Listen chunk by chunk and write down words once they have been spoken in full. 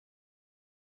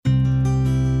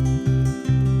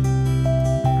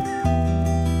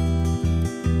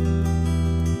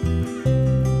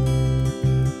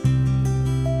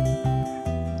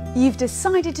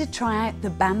decided to try out the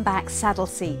Bambach Saddle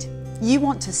Seat. You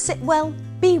want to sit well,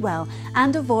 be well,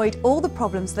 and avoid all the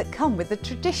problems that come with the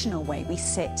traditional way we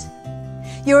sit.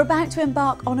 You're about to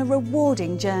embark on a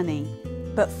rewarding journey.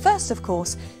 But first, of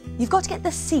course, you've got to get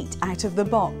the seat out of the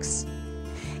box.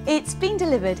 It's been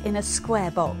delivered in a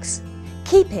square box.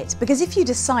 Keep it, because if you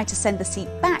decide to send the seat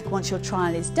back once your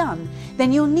trial is done,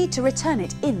 then you'll need to return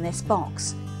it in this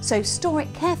box. So store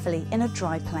it carefully in a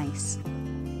dry place.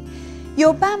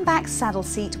 Your Bambach saddle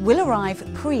seat will arrive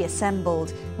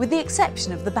pre-assembled, with the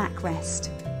exception of the backrest.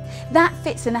 That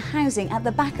fits in a housing at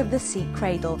the back of the seat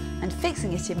cradle, and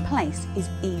fixing it in place is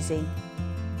easy.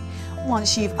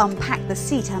 Once you've unpacked the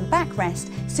seat and backrest,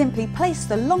 simply place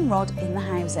the long rod in the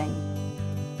housing.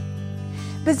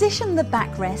 Position the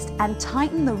backrest and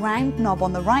tighten the round knob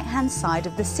on the right-hand side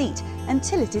of the seat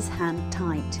until it is hand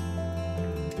tight.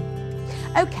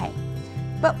 OK,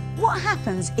 but what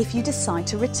happens if you decide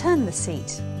to return the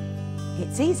seat?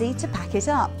 It's easy to pack it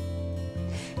up.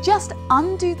 Just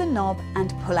undo the knob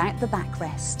and pull out the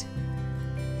backrest.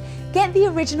 Get the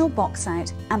original box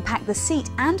out and pack the seat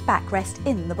and backrest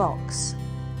in the box.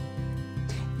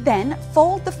 Then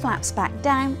fold the flaps back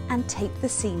down and tape the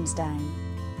seams down.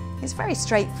 It's very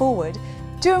straightforward.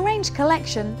 To arrange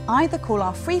collection, either call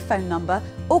our free phone number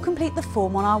or complete the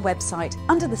form on our website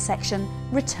under the section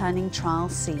Returning Trial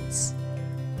Seats.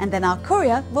 And then our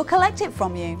courier will collect it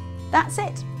from you. That's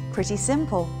it. Pretty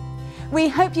simple. We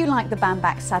hope you like the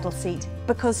Bambach saddle seat,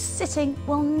 because sitting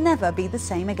will never be the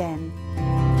same again.